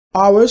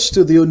Hours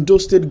to the Ondo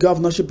State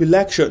Governorship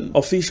election,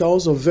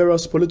 officials of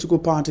various political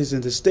parties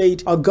in the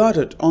state are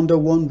gathered under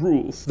one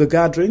roof. The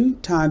gathering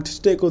tagged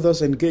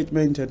stakeholders'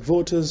 engagement and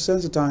voters'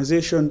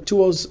 sensitization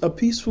towards a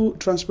peaceful,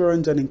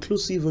 transparent and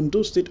inclusive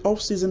Ondo State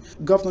off-season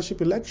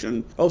governorship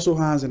election. Also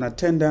has in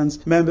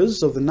attendance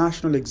members of the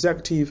National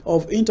Executive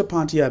of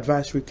Interparty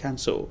Advisory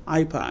Council,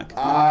 IPAC.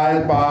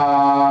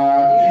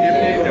 IPAC,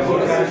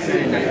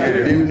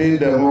 evening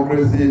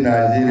democracy in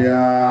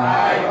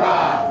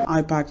Nigeria.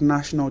 IPAC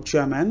National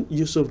Chairman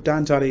Yusuf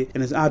Dantalle,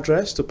 in his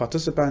address to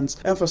participants,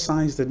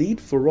 emphasized the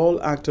need for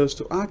all actors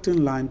to act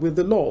in line with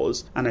the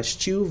laws and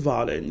eschew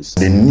violence.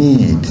 The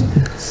need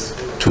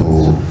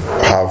to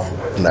have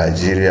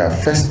Nigeria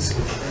first,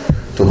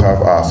 to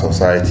have our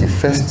society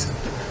first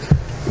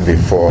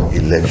before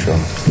election.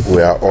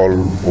 We are all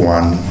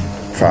one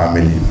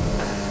family.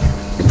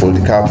 The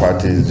political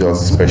party is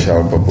just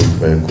special purpose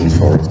vehicles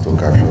for us to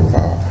capture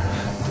power.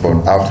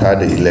 But after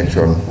the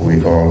election,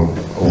 we all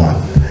one.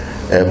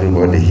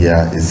 Everybody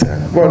here is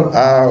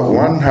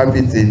one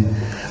happy thing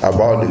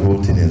about the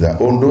whole thing is that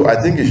Ondo, I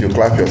think you should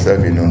clap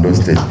yourself in Ondo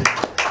State. So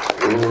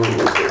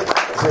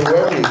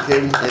when we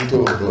came into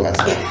Ondo, I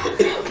said,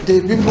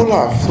 the people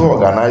have so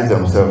organized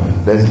themselves.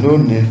 There's no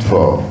need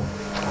for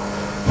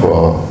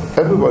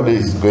everybody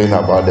is going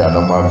about their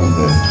normal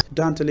business.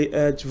 Dantalle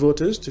urged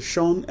voters to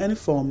shun any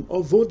form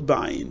of vote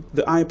buying.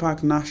 The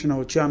IPAC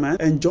National Chairman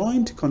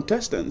enjoined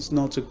contestants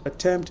not to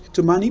attempt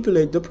to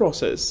manipulate the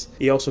process.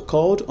 He also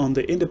called on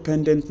the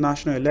Independent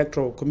National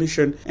Electoral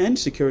Commission and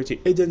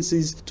security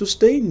agencies to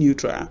stay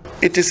neutral.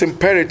 It is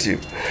imperative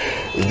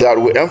that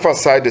we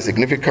emphasize the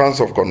significance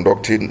of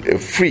conducting a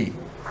free,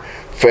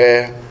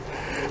 fair,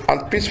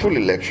 and peaceful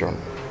election.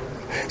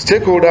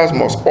 Stakeholders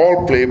must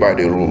all play by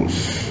the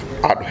rules,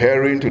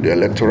 adhering to the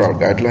electoral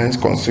guidelines,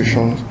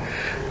 constitutions,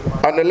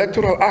 and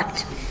electoral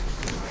act.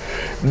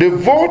 The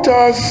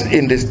voters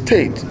in the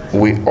state,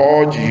 we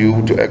urge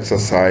you to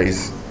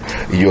exercise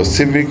your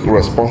civic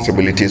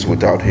responsibilities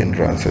without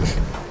hindrances.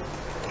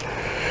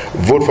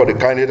 Vote for the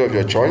candidate of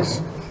your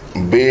choice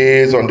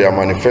based on their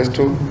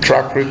manifesto,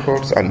 track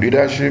records, and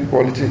leadership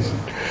qualities.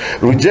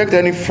 Reject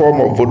any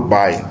form of vote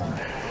buying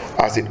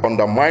as it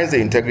undermines the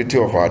integrity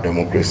of our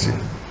democracy.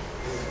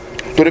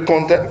 To the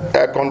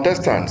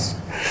contestants,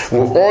 we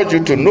urge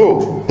you to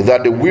know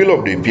that the will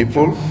of the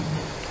people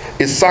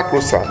is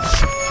sacrosanct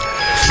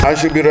and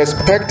should be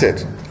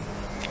respected.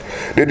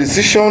 The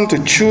decision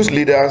to choose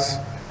leaders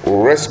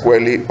will rest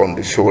squarely on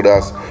the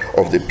shoulders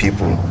of the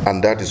people,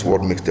 and that is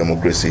what makes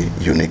democracy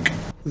unique.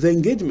 The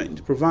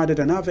engagement provided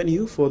an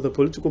avenue for the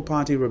political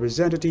party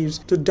representatives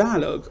to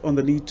dialogue on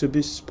the need to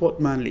be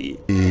sportsmanly.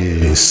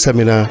 The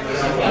seminar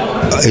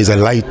is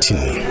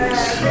enlightening.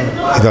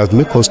 It has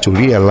made us to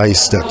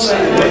realize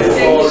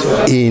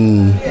that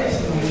in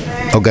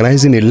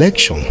organizing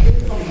election,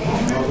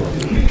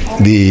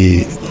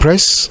 the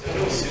press,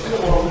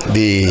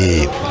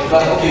 the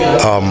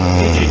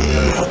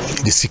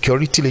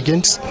security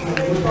agents,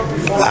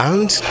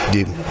 and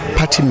the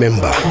party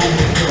member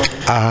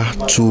are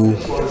to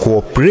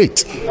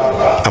cooperate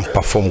and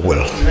perform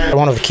well.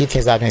 One of the key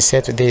things that have been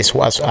said today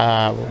was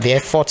the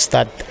efforts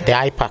that the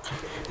IPAC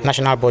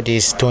national body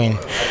is doing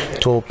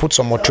to put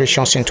some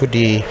alterations into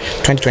the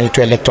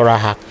 2022 Electoral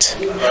Act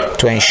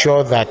to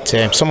ensure that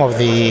some of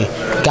the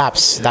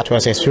gaps that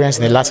was experienced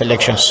in the last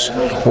elections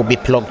will be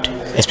plugged,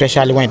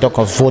 especially when you talk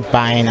of vote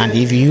buying and the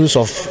use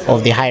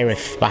of the high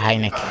ref by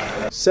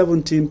INEC.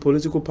 17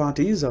 political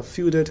parties have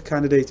fielded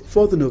candidates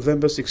for the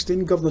November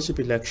 16 governorship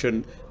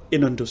election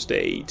in Ondo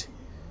State.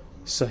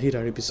 Zaheed,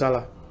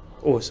 Aribisala,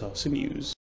 OSRC News.